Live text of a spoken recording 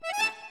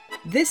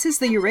This is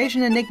the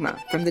Eurasian Enigma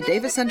from the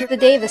Davis Center. The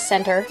Davis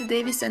Center. The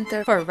Davis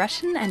Center for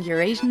Russian and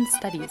Eurasian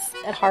Studies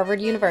at Harvard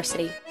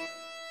University.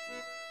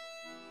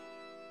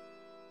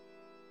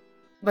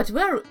 But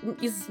where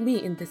is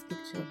me in this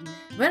picture?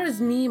 Where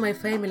is me, my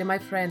family, my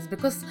friends?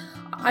 Because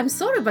I'm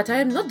sorry, but I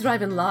am not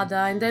driving Lada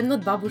and I'm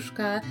not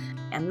babushka.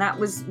 And that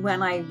was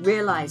when I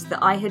realized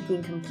that I had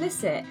been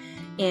complicit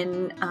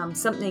in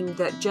something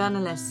that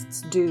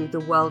journalists do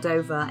the world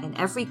over in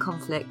every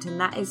conflict, and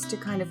that is to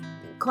kind of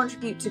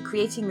contribute to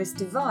creating this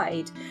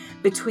divide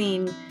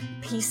between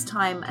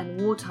peacetime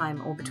and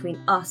wartime, or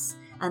between us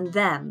and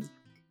them.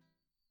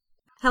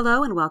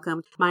 Hello and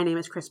welcome. My name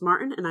is Chris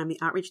Martin, and I'm the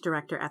Outreach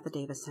Director at the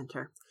Davis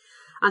Center.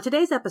 On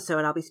today's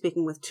episode, I'll be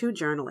speaking with two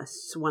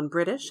journalists, one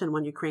British and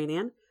one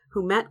Ukrainian,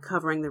 who met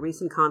covering the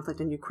recent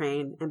conflict in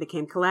Ukraine and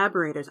became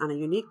collaborators on a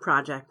unique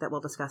project that we'll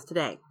discuss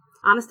today.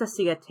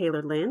 Anastasia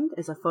Taylor-Lind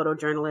is a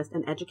photojournalist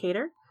and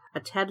educator, a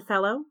TED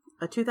Fellow,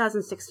 a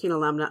 2016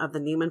 alumna of the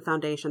Nieman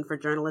Foundation for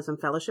Journalism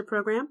Fellowship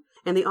Program,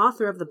 and the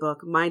author of the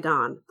book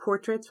Maidan,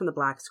 Portraits from the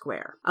Black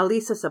Square.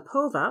 Alisa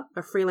Sopova,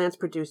 a freelance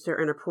producer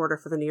and reporter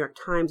for the New York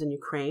Times in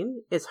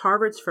Ukraine, is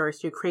Harvard's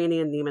first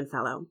Ukrainian Nieman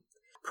Fellow.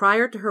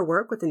 Prior to her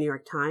work with the New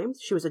York Times,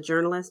 she was a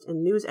journalist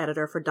and news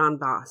editor for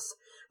Donbass,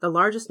 the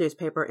largest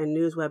newspaper and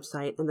news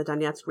website in the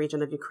Donetsk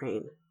region of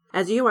Ukraine.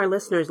 As you, our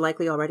listeners,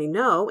 likely already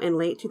know, in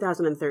late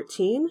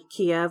 2013,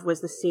 Kiev was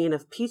the scene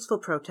of peaceful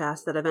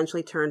protests that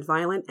eventually turned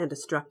violent and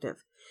destructive,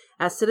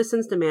 as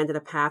citizens demanded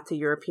a path to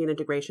European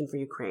integration for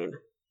Ukraine.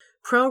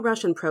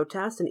 Pro-Russian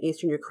protests in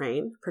eastern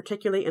Ukraine,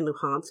 particularly in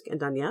Luhansk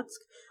and Donetsk,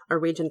 a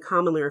region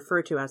commonly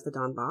referred to as the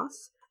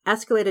Donbass,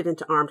 escalated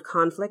into armed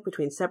conflict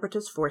between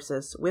separatist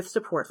forces with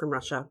support from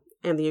Russia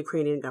and the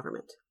Ukrainian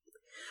government.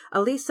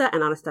 Alisa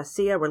and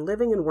Anastasia were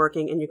living and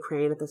working in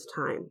Ukraine at this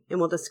time, and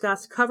will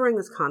discuss covering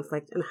this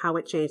conflict and how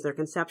it changed their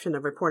conception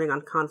of reporting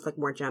on conflict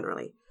more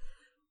generally.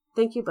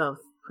 Thank you both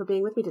for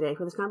being with me today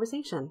for this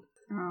conversation.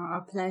 Oh,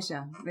 a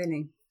pleasure,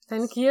 really.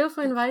 Thank you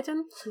for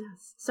inviting.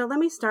 Yes. So let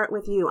me start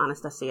with you,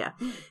 Anastasia.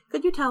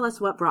 Could you tell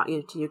us what brought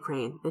you to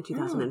Ukraine in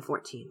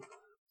 2014?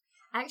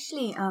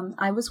 Actually,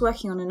 I was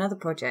working on another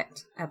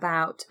project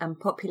about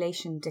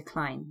population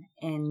decline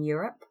in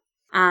Europe,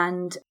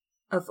 and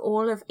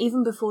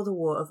even before the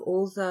war, of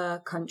all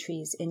the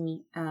countries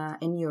in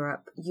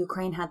Europe,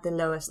 Ukraine had the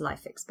lowest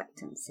life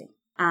expectancy.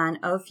 And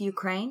of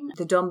Ukraine,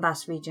 the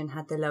Donbass region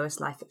had the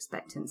lowest life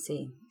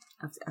expectancy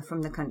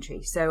from the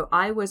country. So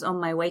I was on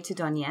my way to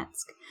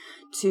Donetsk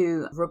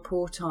to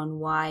report on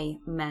why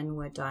men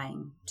were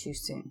dying too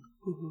soon.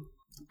 Mm-hmm.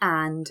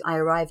 And I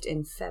arrived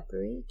in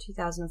February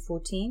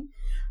 2014,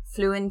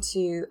 flew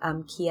into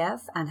Kiev,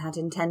 and had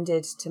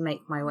intended to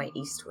make my way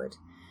eastward.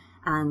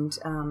 And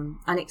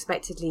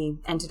unexpectedly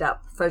ended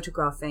up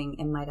photographing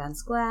in Maidan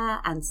Square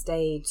and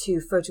stayed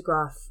to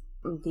photograph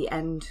the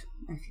end,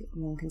 if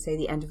one can say,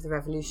 the end of the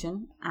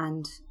revolution,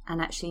 and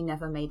actually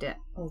never made it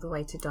all the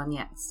way to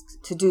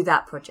Donetsk to do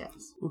that project.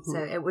 Mm-hmm. So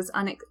it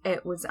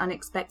was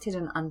unexpected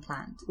and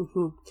unplanned.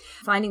 Mm-hmm.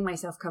 Finding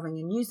myself covering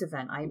a news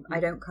event, I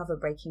don't cover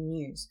breaking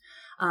news.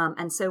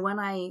 And so when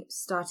I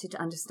started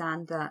to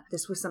understand that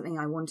this was something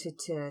I wanted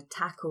to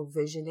tackle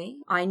visually,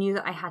 I knew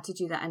that I had to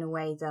do that in a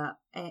way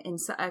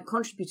that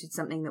contributed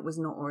something that was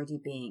not already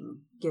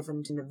being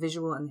given to the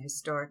visual and the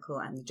historical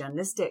and the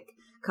journalistic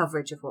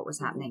coverage of what was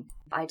happening.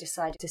 I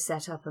decided to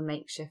set up a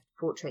makeshift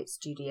portrait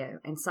studio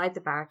inside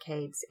the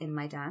barricades in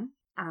Maidan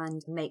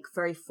and make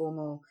very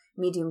formal,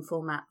 medium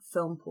format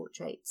film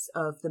portraits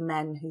of the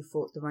men who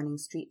fought the running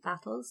street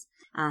battles,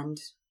 and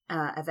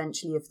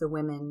eventually of the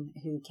women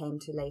who came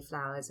to lay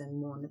flowers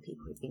and mourn the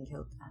people who'd been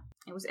killed there.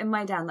 It was in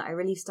Maidan that I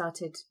really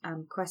started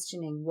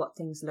questioning what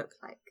things looked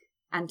like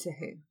and to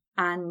who.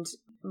 And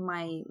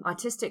my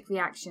artistic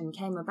reaction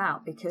came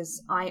about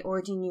because I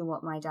already knew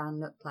what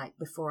Maidan looked like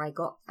before I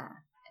got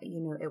there. You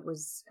know, it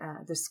was,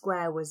 the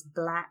square was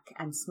black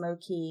and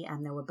smoky,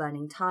 and there were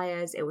burning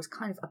tires. It was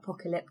kind of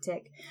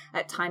apocalyptic.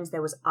 At times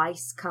there was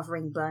ice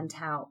covering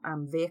burnt out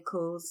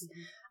vehicles.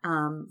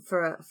 Mm-hmm.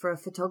 For a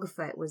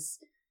photographer, it was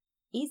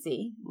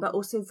easy, but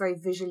also very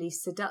visually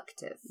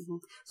seductive. Mm-hmm.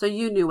 So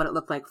you knew what it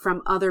looked like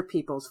from other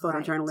people's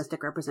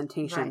photojournalistic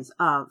representations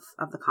of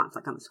the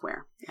conflict on the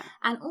square. Yeah.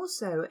 And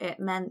also it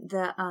meant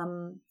that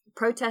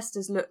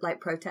protesters looked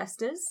like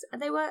protesters.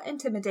 They were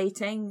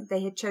intimidating.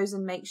 They had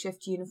chosen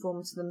makeshift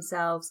uniforms for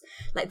themselves.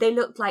 Like, they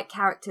looked like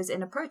characters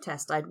in a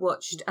protest. I'd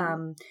watched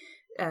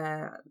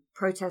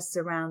protests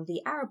around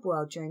the Arab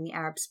world during the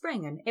Arab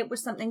Spring, and it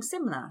was something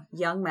similar.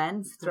 Young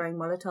men throwing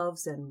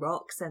Molotovs and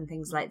rocks and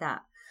things like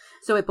that.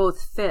 So it both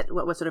fit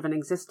what was sort of an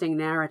existing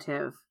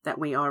narrative that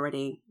we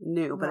already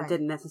knew, but it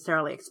didn't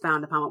necessarily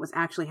expound upon what was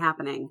actually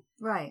happening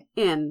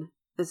in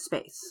the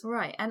space.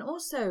 Right. And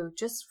also,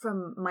 just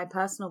from my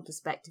personal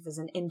perspective as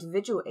an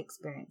individual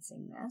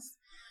experiencing this,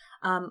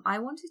 I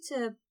wanted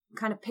to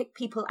kind of pick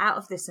people out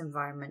of this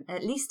environment,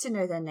 at least to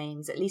know their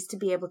names, at least to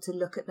be able to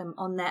look at them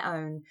on their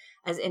own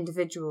as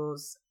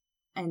individuals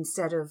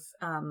instead of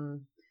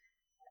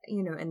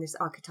in this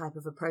archetype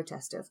of a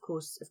protester. Of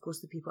course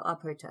the people are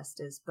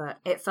protesters, but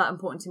it felt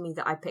important to me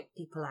that I pick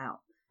people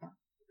out.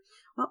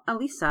 Well,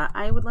 Alisa,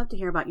 I would love to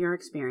hear about your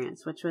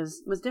experience, which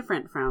was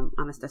different from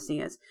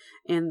Anastasia's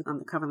in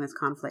covering this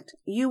conflict.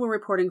 You were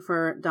reporting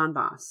for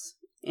Donbass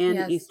in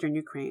Yes. eastern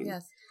Ukraine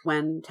Yes.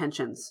 when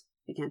tensions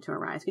began to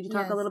arise. Could you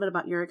talk a Yes. little bit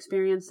about your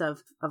experience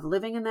of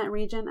living in that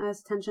region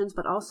as tensions,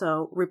 but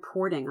also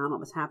reporting on what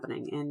was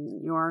happening in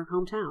your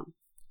hometown?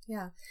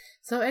 Yeah.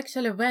 So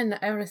actually, when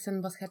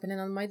everything was happening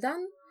on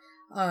Maidan,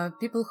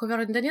 people who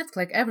were in Donetsk,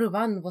 like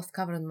everyone was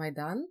covering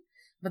Maidan,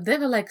 but there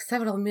were like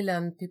several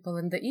million people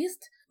in the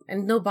east,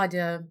 and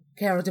nobody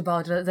cared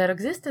about their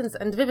existence,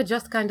 and we were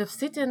just kind of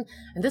sitting,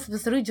 and this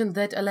was the region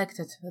that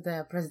elected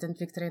the President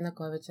Viktor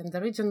Yanukovych, and the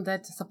region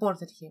that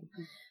supported him.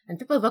 And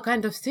people were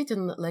kind of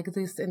sitting like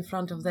this in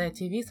front of their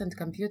TVs and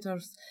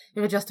computers.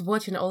 We were just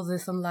watching all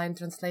these online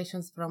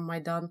translations from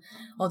Maidan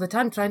all the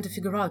time, trying to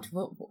figure out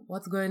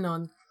what's going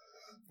on.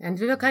 And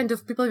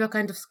people were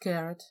kind of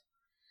scared.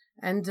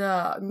 And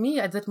me,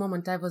 at that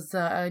moment, I was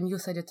a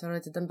news editor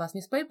at the Donbass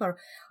newspaper.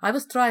 I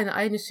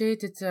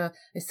initiated a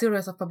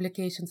series of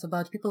publications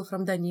about people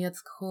from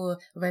Donetsk who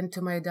went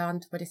to Maidan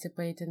to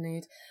participate in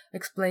it,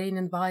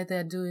 explaining why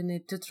they're doing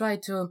it, to try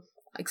to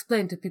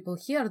explain to people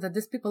here that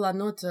these people are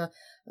not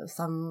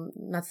some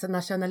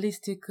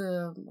nationalistic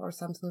or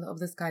something of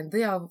this kind.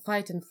 They are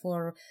fighting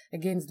they're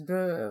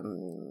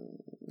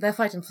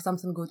fighting for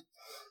something good.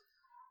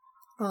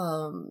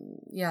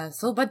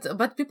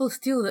 But people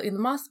still,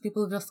 in mass,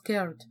 people were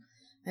scared,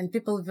 and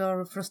people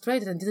were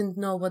frustrated and didn't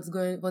know what's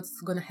going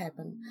to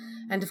happen.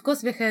 And of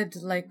course, we had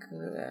like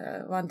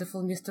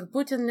wonderful Mr.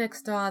 Putin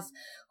next to us,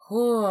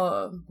 who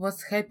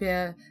was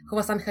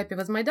unhappy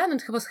with Maidan,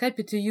 and who was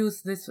happy to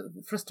use this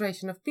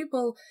frustration of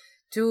people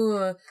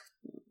to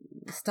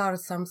start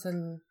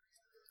something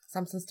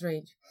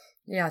strange.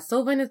 Yeah.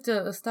 So when it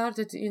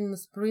started in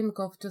spring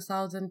of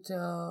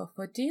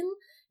 2014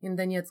 in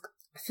Donetsk.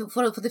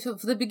 For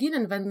the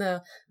beginning, when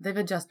there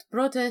were just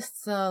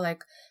protests,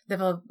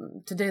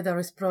 today there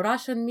is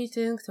pro-Russian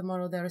meeting,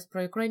 tomorrow there is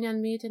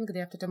pro-Ukrainian meeting, the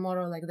day after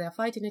tomorrow, like they are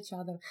fighting each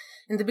other.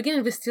 In the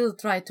beginning, we still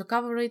tried to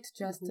cover it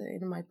just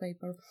in my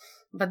paper.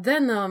 But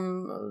then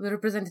the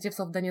representatives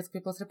of Donetsk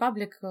People's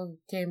Republic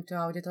came to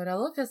our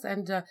editorial office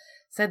and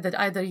said that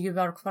either you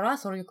work for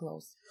us or you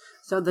close.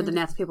 So the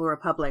Donetsk People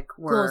Republic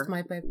closed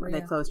my paper.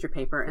 They closed your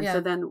paper. And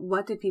so then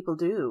what did people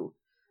do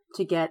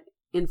to get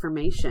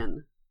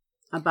information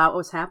about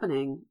what's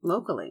happening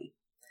locally?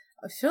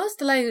 First,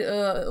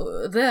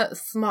 the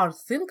smart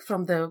thing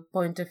from the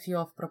point of view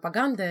of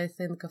propaganda, I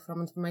think,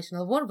 from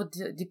informational war, what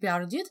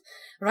DPR did,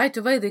 right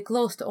away they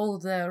closed all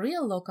the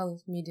real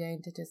local media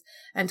entities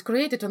and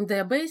created on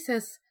their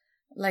basis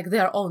like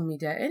their own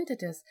media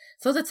entities,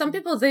 so that some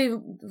people, they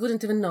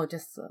wouldn't even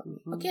notice.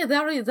 Okay,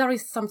 there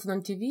is something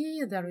on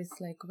TV, there is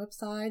like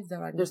websites,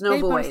 there's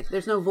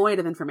no void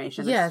of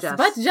information. Yes,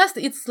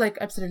 it's like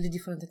absolutely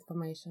different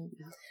information.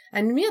 Yeah.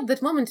 And me at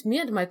that moment, me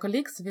and my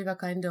colleagues, we were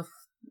kind of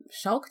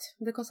shocked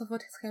because of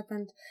what has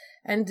happened.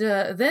 And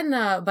then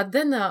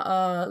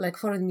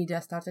foreign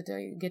media started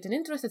getting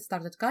interested,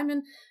 started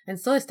coming, and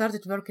so I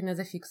started working as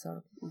a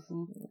fixer,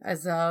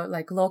 as a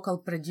local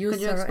producer.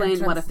 Could you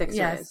explain what a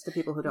fixer is to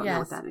people who don't know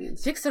what that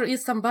means? Fixer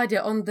is somebody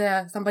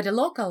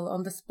local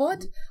on the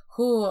spot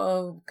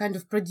who kind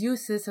of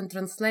produces and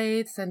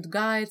translates and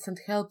guides and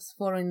helps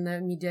foreign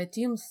media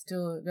teams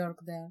to work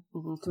there.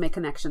 To make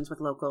connections with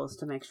locals,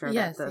 to make sure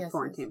that the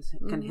foreign teams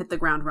can hit the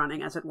ground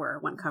running, as it were,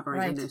 when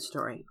covering a news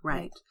story.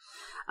 Right.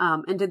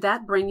 And did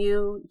that bring you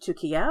to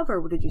Kiev,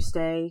 or did you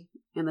stay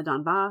in the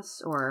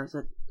Donbass, or is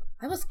it?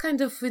 I was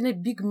kind of in a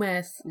big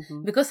mess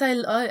because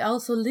I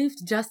also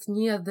lived just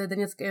near the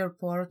Donetsk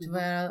airport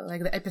where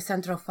like the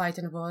epicenter of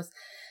fighting was.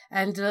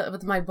 And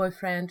with my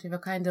boyfriend, we were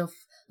kind of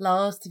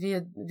lost.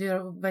 We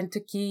went to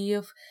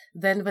Kiev.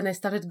 Then when I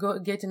started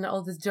getting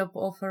all these job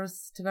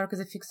offers to work as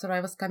a fixer,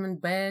 I was coming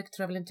back,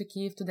 traveling to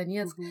Kiev, to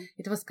Donetsk.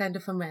 It was kind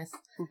of a mess.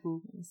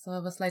 So I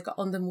was like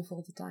on the move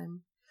all the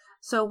time.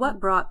 So what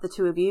brought the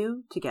two of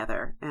you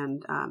together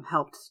and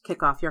helped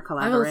kick off your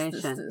collaboration?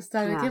 I will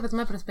start with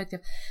my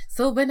perspective.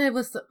 So when I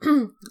was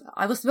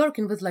I was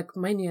working with like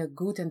many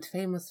good and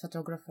famous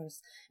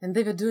photographers, and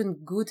they were doing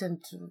good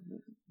and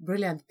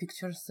brilliant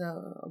pictures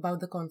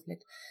about the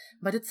conflict.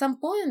 But at some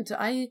point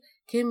I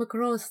came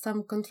across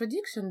some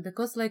contradiction,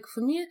 because like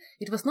for me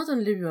it was not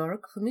only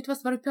work, for me it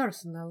was very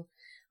personal.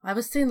 I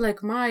was seeing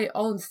like my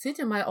own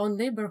city, my own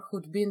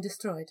neighborhood being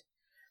destroyed.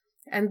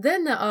 And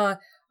then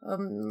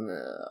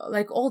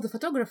like all the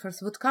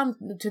photographers would come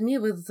to me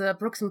with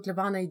approximately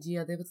one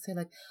idea. They would say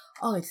like,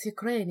 oh, it's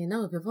Ukraine,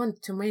 we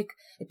want to make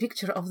a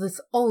picture of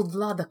this old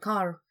Lada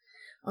car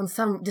on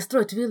some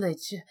destroyed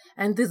village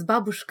and these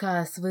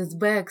babushkas with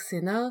bags,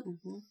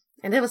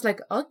 And I was like,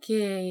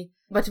 okay,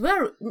 but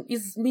where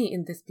is me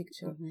in this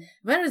picture?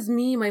 Where is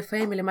me, my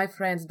family, my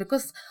friends?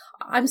 Because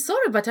I'm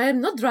sorry, but I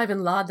am not driving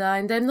Lada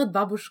and I'm not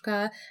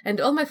babushka,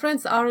 and all my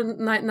friends are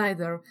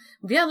neither.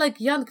 We are like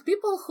young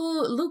people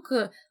who look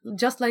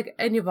just like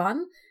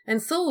anyone.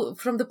 And so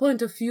from the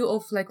point of view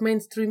of like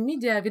mainstream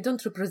media, we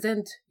don't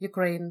represent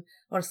Ukraine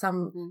or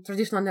some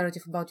traditional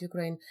narrative about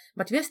Ukraine,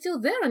 but we are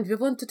still there and we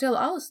want to tell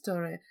our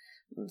story.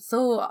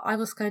 So I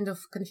was kind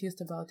of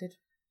confused about it.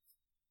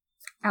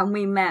 And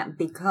we met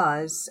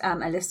because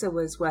Alisa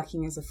was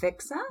working as a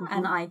fixer,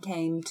 and I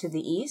came to the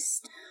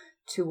east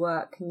to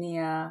work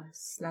near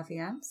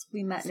Slavyansk.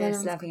 We met near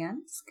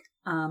Slavyansk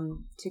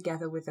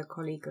together with a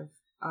colleague of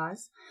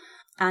ours.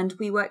 And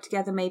we worked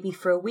together maybe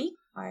for a week.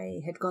 I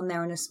had gone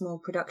there on a small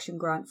production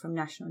grant from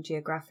National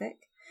Geographic.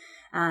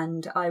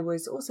 And I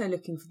was also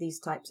looking for these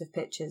types of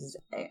pictures.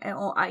 In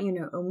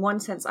one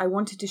sense, I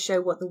wanted to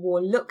show what the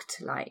war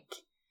looked like.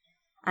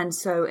 And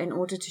so in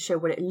order to show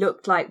what it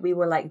looked like, we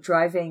were like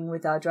driving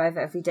with our driver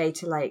every day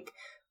to like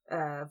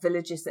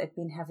villages that had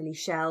been heavily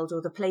shelled,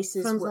 or the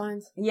places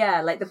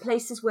like the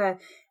places where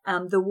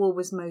the war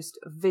was most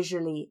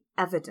visually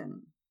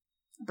evident.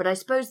 But I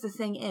suppose the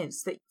thing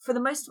is that for the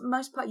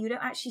most part, you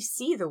don't actually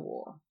see the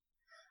war.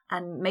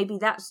 And maybe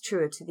that's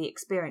truer to the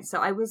experience. So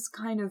I was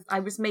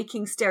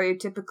making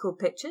stereotypical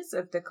pictures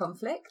of the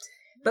conflict,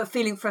 but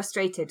feeling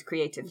frustrated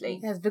creatively.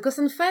 Yes, because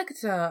in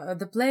fact,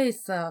 the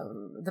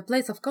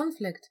place of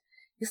conflict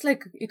is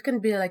like, it can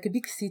be like a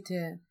big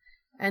city,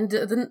 and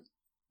the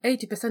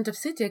 80% of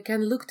city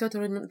can look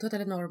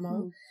totally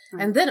normal.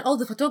 Right. And then all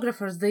the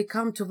photographers, they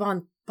come to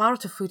one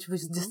part of it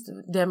which is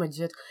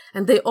damaged,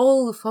 and they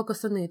all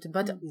focus on it,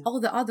 but all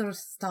the other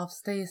stuff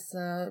stays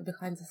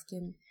behind the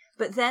skin.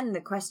 But then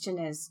the question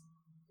is,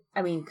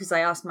 I mean, because I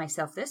ask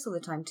myself this all the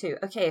time too,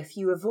 okay, if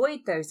you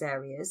avoid those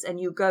areas and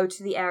you go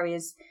to the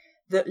areas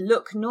that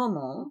look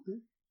normal,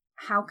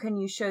 how can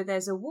you show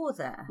there's a war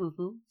there?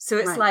 So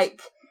it's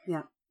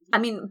I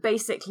mean,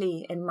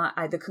 basically, in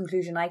the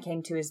conclusion I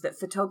came to is that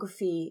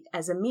photography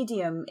as a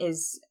medium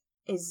is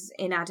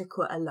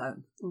inadequate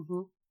alone.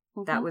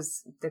 That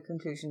was the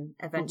conclusion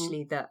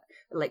eventually, that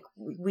like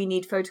we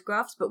need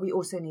photographs, but we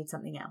also need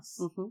something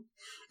else.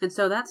 And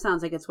so that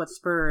sounds like it's what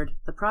spurred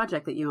the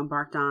project that you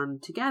embarked on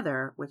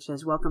together, which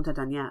is Welcome to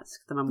Donetsk,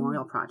 the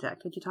Memorial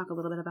Project. Could you talk a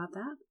little bit about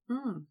that?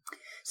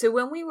 So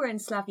when we were in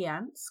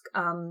Slavyansk,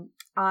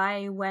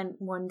 I went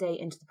one day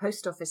into the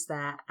post office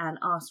there and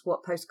asked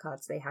what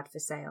postcards they had for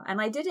sale. And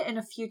I did it in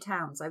a few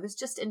towns. I was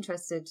just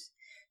interested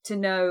to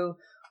know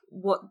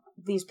what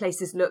these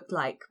places looked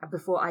like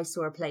before I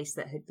saw a place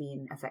that had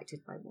been affected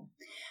by war.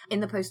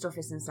 In the post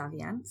office in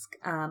Slavyansk,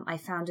 I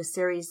found a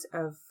series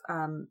of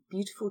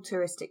beautiful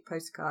touristic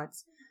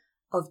postcards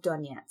of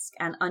Donetsk.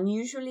 And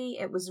unusually,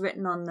 it was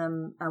written on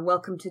them,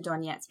 Welcome to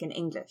Donetsk in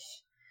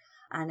English.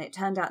 And it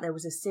turned out there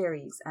was a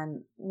series.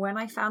 And when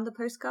I found the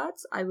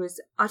postcards, I was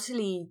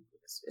utterly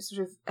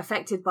sort of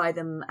affected by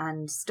them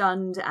and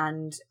stunned.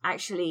 And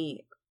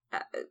actually,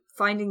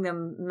 finding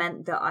them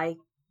meant that I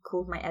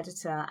called my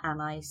editor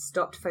and I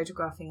stopped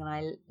photographing and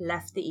I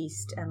left the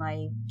East, and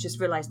I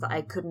just realized that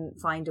I couldn't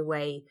find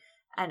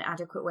an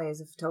adequate way as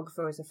a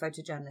photographer, as a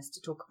photojournalist,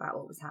 to talk about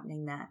what was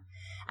happening there.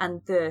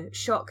 And the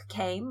shock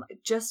came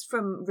just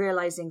from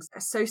realizing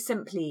so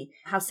simply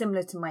how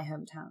similar to my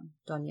hometown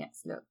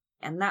Donetsk looked.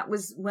 And that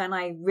was when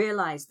I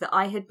realized that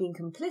I had been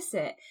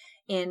complicit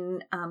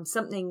in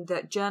something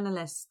that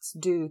journalists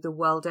do the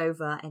world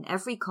over in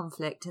every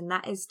conflict, and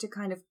that is to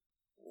kind of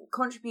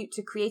contribute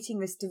to creating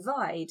this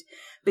divide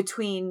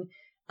between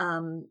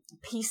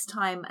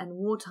peacetime and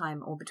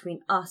wartime, or between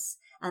us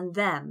and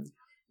them.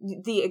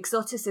 The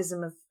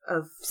exoticism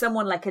of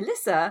someone like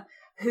Alisa,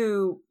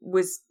 who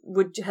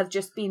would have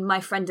just been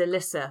my friend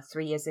Alisa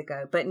 3 years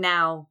ago, but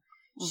now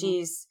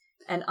she's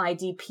an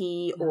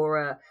IDP or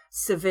a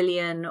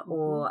civilian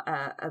or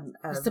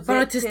a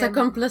separatist victim.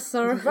 accomplice,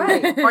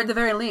 right? Or at the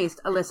very least,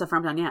 Alisa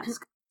from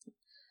Donetsk.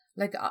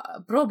 Like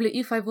probably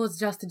if I was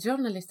just a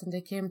journalist and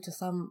I came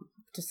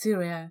to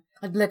Syria,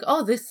 I'd be like,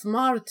 oh, these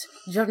smart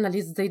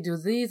journalists, they do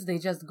this, they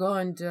just go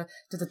and to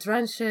the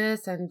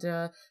trenches and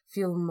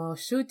film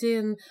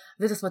shooting.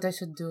 This is what I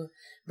should do.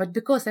 But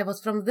because I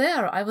was from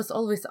there, I was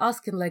always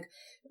asking, like,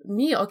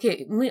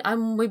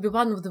 I'm maybe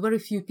one of the very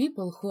few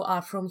people who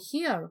are from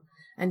here,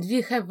 and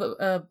we have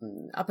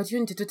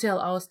opportunity to tell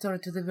our story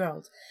to the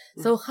world.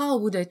 So how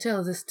would I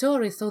tell the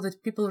story so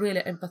that people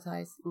really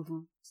empathize?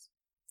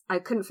 I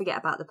couldn't forget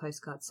about the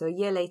postcards. So a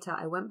year later,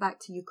 I went back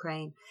to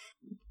Ukraine.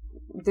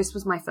 This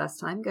was my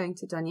first time going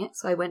to Donetsk.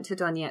 So I went to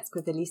Donetsk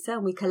with Alisa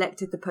and we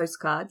collected the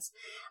postcards,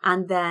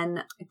 and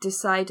then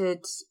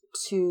decided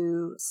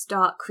to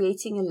start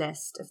creating a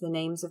list of the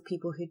names of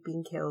people who'd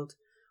been killed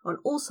on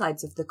all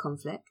sides of the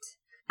conflict,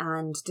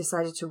 and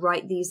decided to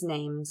write these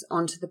names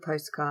onto the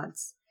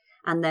postcards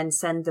and then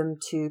send them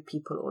to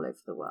people all over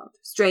the world,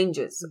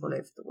 strangers all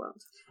over the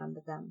world, remember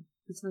them.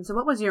 So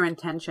what was your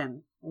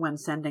intention when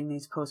sending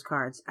these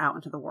postcards out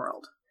into the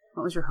world?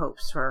 What was your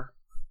hopes for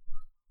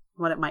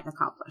what it might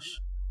accomplish?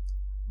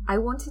 I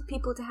wanted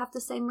people to have the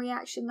same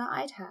reaction that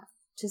I'd have,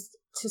 just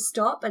to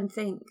stop and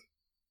think,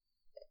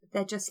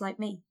 they're just like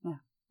me. Yeah.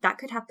 That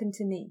could happen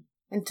to me.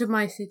 And to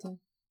my city.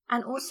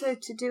 And also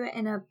to do it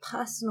in a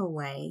personal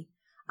way,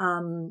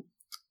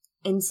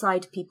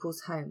 inside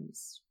people's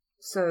homes.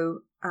 So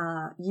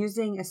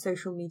using a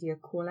social media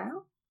call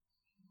out,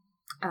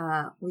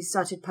 we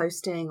started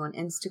posting on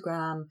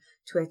Instagram,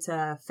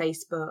 Twitter,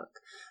 Facebook.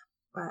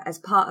 As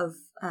part of,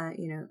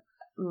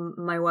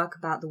 my work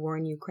about the war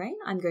in Ukraine,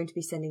 I'm going to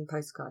be sending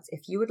postcards.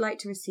 If you would like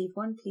to receive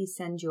one, please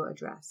send your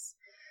address.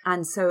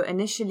 And so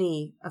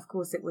initially, of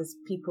course, it was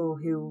people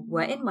who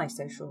were in my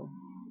social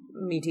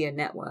media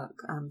network,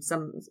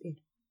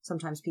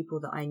 sometimes people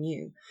that I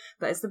knew.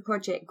 But as the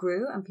project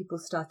grew and people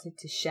started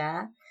to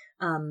share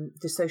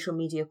the social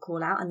media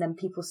call out, and then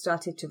people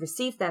started to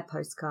receive their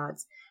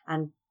postcards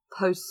and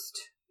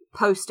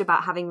post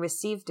about having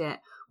received it,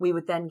 we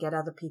would then get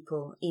other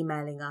people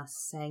emailing us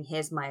saying,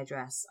 here's my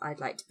address, I'd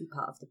like to be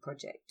part of the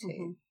project too.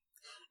 Mm-hmm.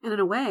 And in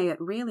a way,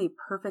 it really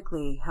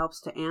perfectly helps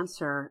to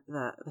answer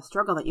the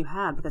struggle that you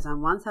had, because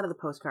on one side of the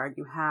postcard,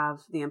 you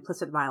have the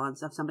implicit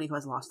violence of somebody who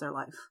has lost their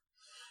life.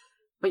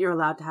 But you're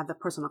allowed to have the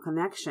personal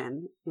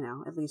connection,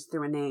 at least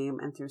through a name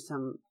and through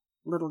some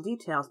little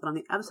details. But on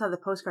the other side of the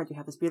postcard, you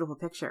have this beautiful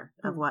picture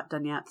of what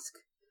Donetsk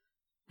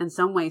in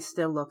some ways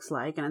still looks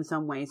like, and in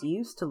some ways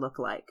used to look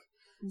like.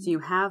 So you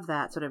have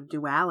that sort of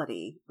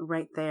duality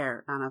right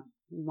there on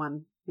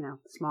one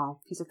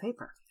small piece of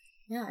paper.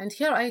 Yeah, and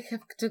here I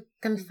have to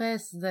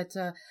confess that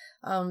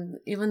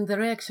even the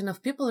reaction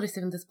of people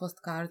receiving these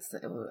postcards,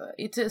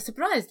 it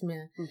surprised me.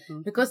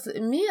 Mm-hmm. Because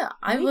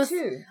I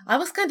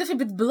was kind of a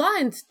bit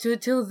blind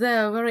till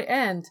the very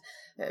end.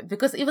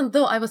 Because even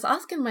though I was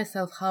asking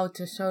myself how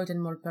to show it in a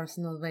more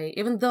personal way,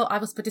 even though I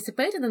was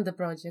participating in the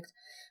project,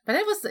 but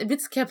I was a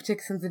bit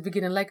skeptic since the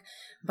beginning.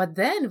 But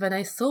then when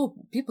I saw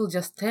people,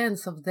 just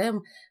tens of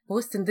them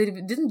posting, they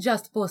didn't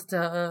just post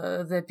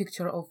the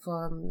picture of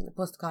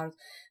postcard.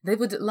 They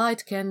would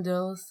light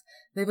candles.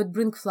 They would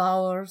bring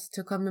flowers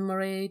to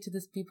commemorate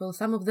these people.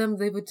 Some of them,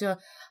 they would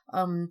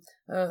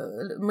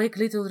make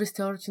little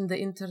research in the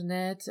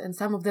internet, and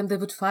some of them, they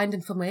would find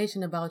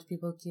information about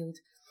people killed.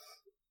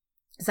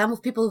 Some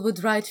of people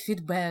would write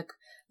feedback.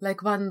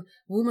 Like one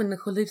woman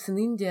who lives in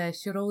India,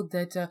 she wrote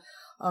that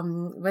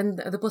when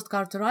the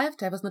postcard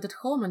arrived, I was not at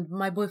home, and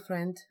my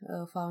boyfriend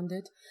found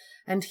it,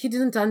 and he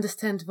didn't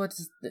understand what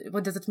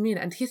does it mean,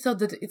 and he thought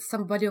that it's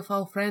somebody of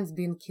our friends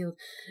being killed,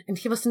 and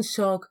he was in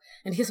shock,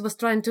 and he was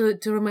trying to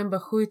remember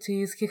who it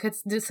is. He had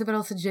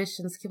several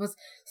suggestions. He was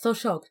so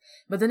shocked.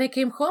 But then I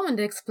came home and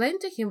I explained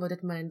to him what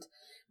it meant.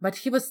 But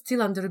he was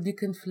still under a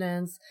big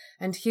influence,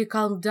 and he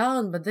calmed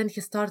down. But then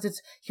he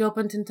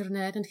opened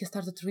internet, and he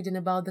started reading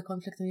about the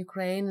conflict in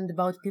Ukraine and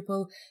about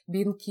people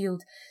being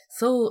killed.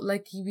 So,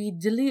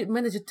 we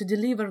managed to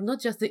deliver not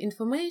just the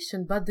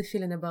information, but the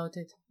feeling about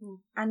it.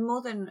 And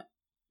more than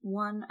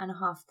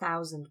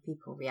 1,500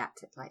 people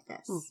reacted like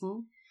this,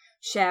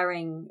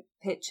 sharing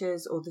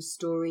pictures or the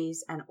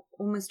stories, and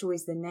almost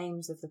always the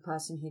names of the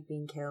person who'd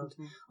been killed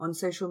on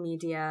social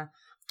media,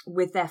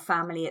 with their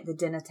family at the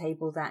dinner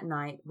table that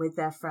night, with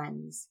their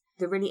friends.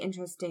 The really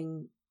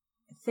interesting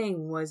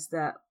thing was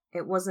that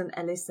it wasn't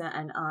Alisa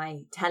and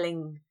I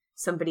telling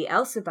somebody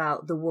else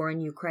about the war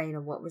in Ukraine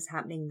and what was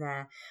happening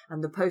there.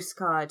 And the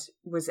postcard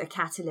was a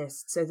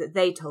catalyst so that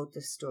they told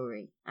the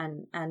story.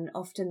 And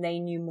often they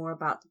knew more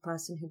about the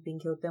person who'd been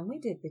killed than we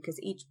did, because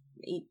each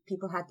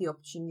people had the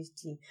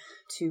opportunity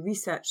to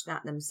research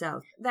that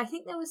themselves. I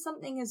think there was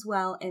something as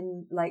well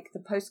in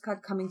the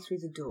postcard coming through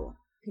the door.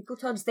 People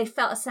told us they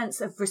felt a sense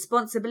of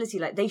responsibility,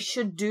 like they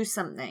should do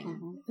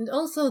something. And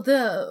also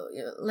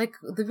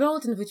the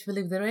world in which we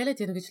live, the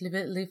reality in which we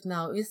live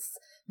now is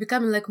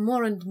becoming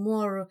more and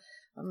more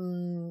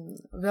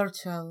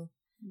virtual,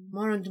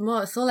 more and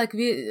more. So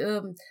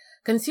we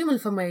consume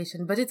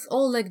information, but it's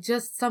all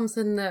just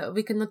something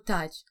we cannot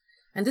touch.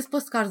 And these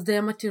postcards, they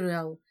are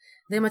material.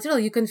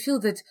 You can feel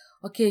that,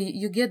 okay,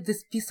 you get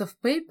this piece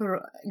of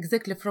paper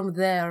exactly from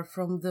the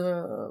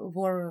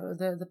war,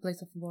 the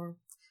place of war.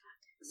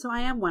 So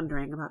I am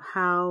wondering about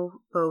how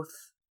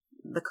both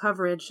the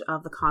coverage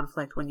of the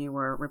conflict when you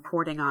were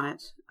reporting on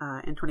it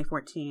in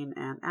 2014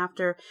 and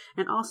after,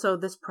 and also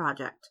this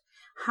project,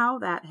 how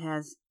that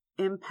has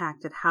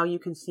impacted how you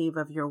conceive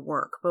of your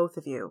work, both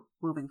of you,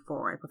 moving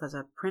forward, both as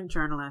a print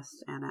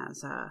journalist and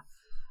as a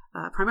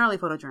primarily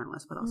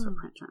photojournalist, but also a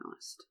print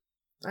journalist.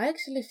 I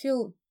actually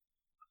feel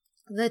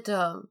that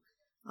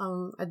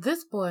at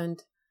this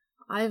point,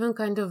 I even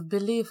kind of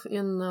believe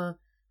in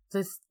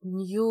this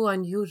new,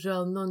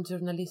 unusual,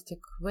 non-journalistic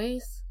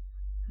ways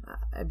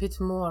a bit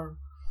more.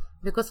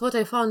 Because what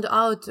I found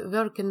out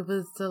working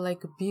with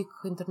big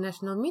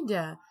international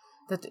media,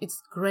 that it's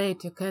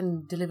great, you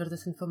can deliver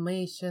this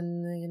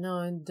information,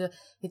 and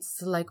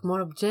it's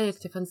more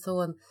objective and so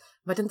on.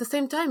 But at the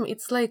same time,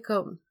 it's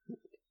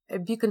a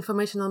big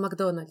informational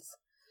McDonald's,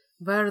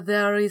 where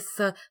there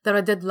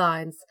are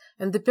deadlines,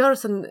 and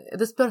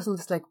this person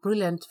is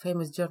brilliant,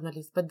 famous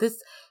journalist. But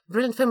this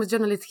brilliant, famous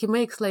journalist, he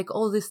makes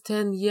all these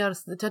 10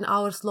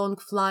 hours long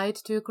flight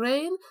to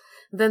Ukraine.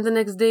 Then the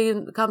next day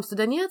comes to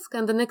Donetsk,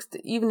 and the next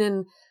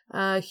evening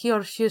he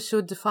or she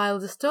should file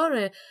the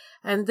story.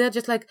 And they're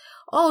just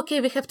oh,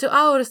 okay, we have 2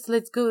 hours,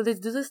 let's go, let's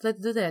do this,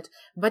 let's do that.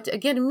 But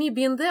again, me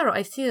being there,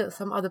 I see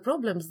some other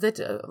problems that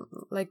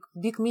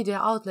big media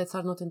outlets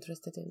are not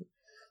interested in.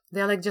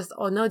 They're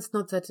oh no, it's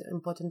not that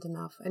important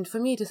enough. And for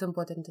me, it is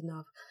important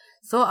enough.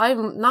 So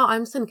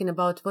I'm thinking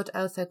about what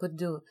else I could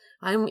do.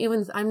 I'm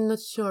not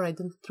sure, I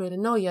don't really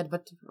know yet,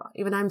 but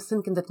even I'm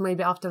thinking that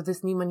maybe after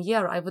this Neiman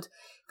year, I would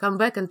come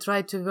back and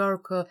try to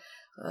work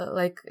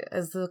like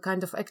as a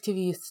kind of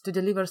activist to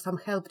deliver some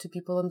help to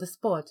people on the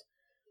spot,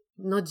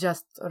 not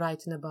just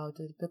writing about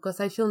it. Because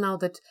I feel now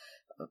that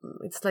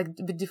it's like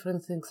a bit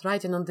different things.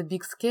 Writing on the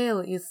big scale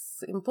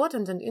is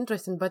important and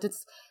interesting, but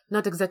it's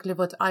not exactly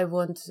what I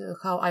want,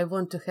 how I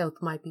want to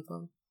help my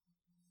people.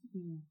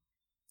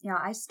 Yeah,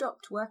 I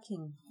stopped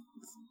working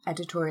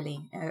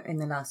editorially in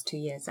the last 2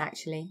 years,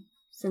 actually.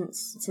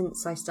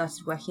 Since I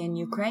started working in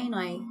Ukraine,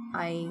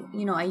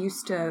 I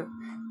used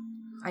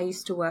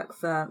to work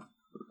for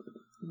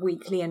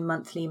weekly and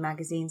monthly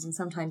magazines and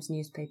sometimes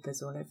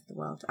newspapers all over the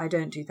world. I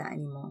don't do that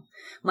anymore.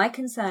 My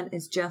concern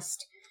is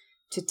just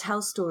to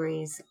tell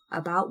stories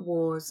about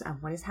wars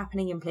and what is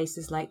happening in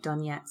places like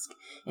Donetsk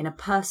in a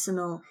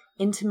personal,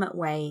 intimate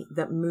way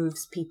that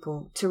moves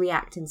people to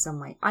react in some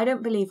way. I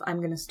don't believe I'm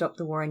going to stop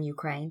the war in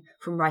Ukraine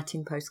from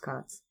writing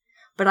postcards.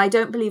 But I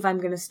don't believe I'm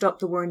going to stop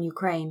the war in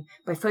Ukraine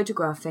by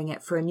photographing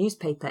it for a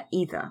newspaper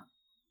either.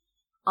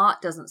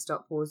 Art doesn't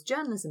stop wars.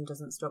 Journalism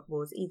doesn't stop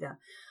wars either.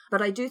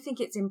 But I do think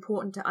it's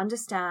important to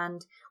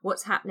understand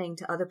what's happening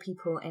to other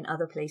people in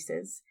other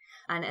places.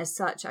 And as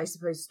such, I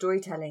suppose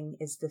storytelling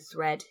is the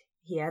thread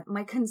here.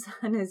 My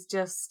concern is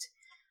just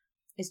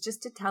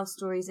to tell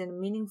stories in a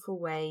meaningful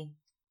way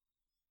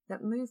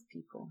that move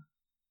people.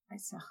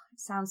 It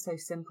sounds so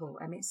simple.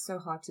 I mean, it's so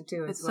hard to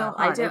do as well. So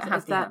hard. I don't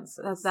have the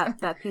answers.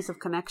 That piece of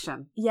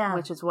connection, yeah,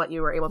 which is what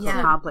you were able to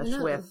accomplish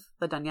with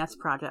the Donetsk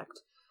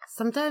project.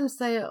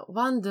 Sometimes I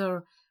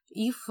wonder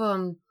if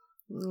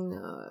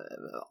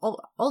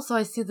also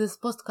I see these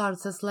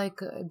postcards as like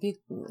a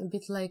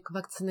bit like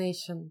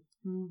vaccination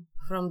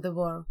from the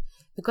war,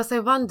 because I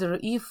wonder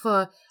if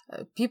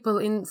people,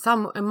 in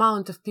some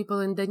amount of people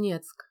in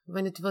Donetsk,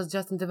 when it was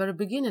just in the very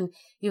beginning,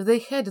 if they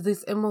had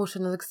this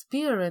emotional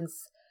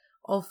experience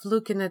of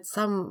looking at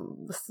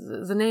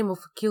the name of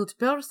a killed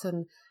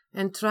person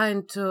and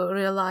trying to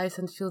realize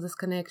and feel this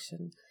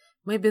connection,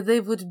 maybe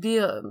they would be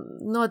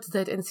not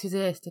that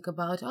enthusiastic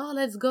about,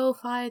 let's go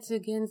fight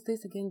against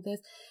this,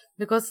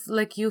 because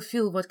like you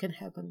feel what can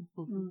happen.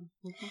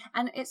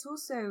 And it's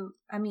also,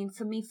 I mean,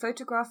 for me,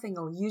 photographing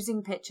or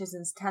using pictures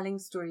and telling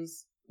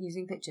stories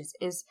using pictures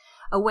is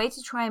a way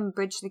to try and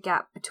bridge the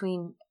gap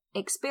between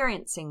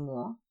experiencing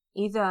war,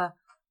 either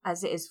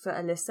as it is for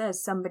Alisa,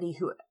 as somebody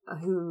for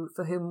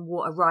whom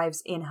war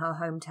arrives in her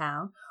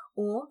hometown,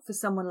 or for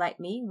someone like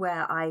me,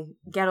 where I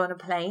get on a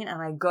plane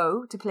and I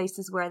go to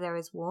places where there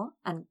is war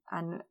and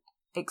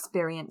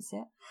experience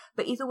it.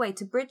 But either way,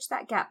 to bridge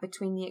that gap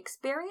between the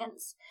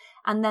experience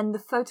and then the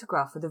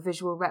photograph or the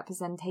visual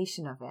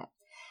representation of it.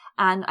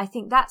 And I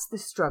think that's the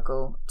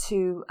struggle,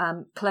 to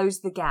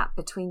close the gap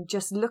between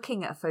just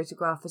looking at a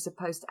photograph as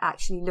opposed to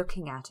actually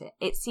looking at it.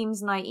 It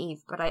seems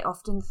naive, but I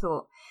often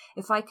thought,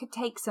 if I could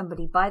take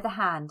somebody by the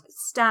hand,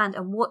 stand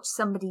and watch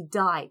somebody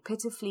die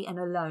pitifully and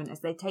alone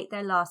as they take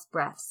their last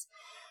breaths,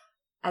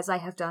 as I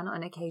have done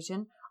on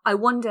occasion, I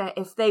wonder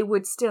if they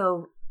would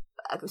still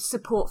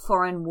support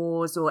foreign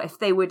wars, or if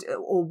they would,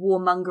 or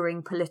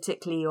warmongering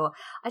politically, or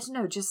I don't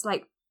know, just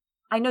like,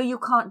 I know you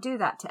can't do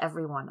that to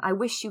everyone. I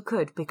wish you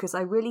could, because I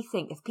really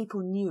think if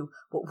people knew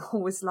what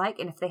war was like,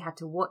 and if they had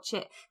to watch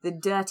it, the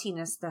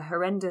dirtiness, the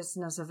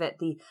horrendousness of it,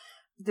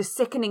 the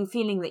sickening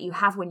feeling that you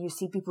have when you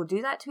see people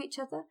do that to each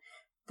other,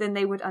 then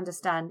they would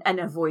understand and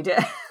avoid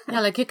it.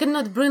 Yeah, like you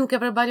cannot bring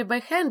everybody by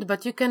hand,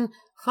 but you can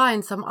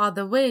find some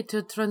other way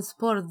to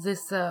transport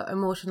this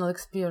emotional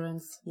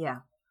experience. Yeah,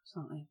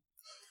 absolutely.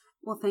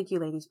 Well, thank you,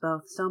 ladies,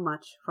 both so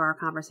much for our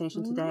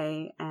conversation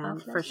today,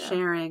 and for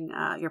sharing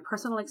your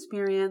personal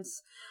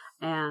experience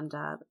and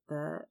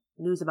the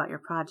news about your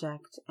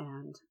project.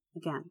 And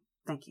again,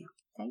 thank you.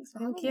 Thanks for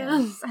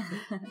having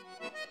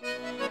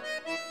us.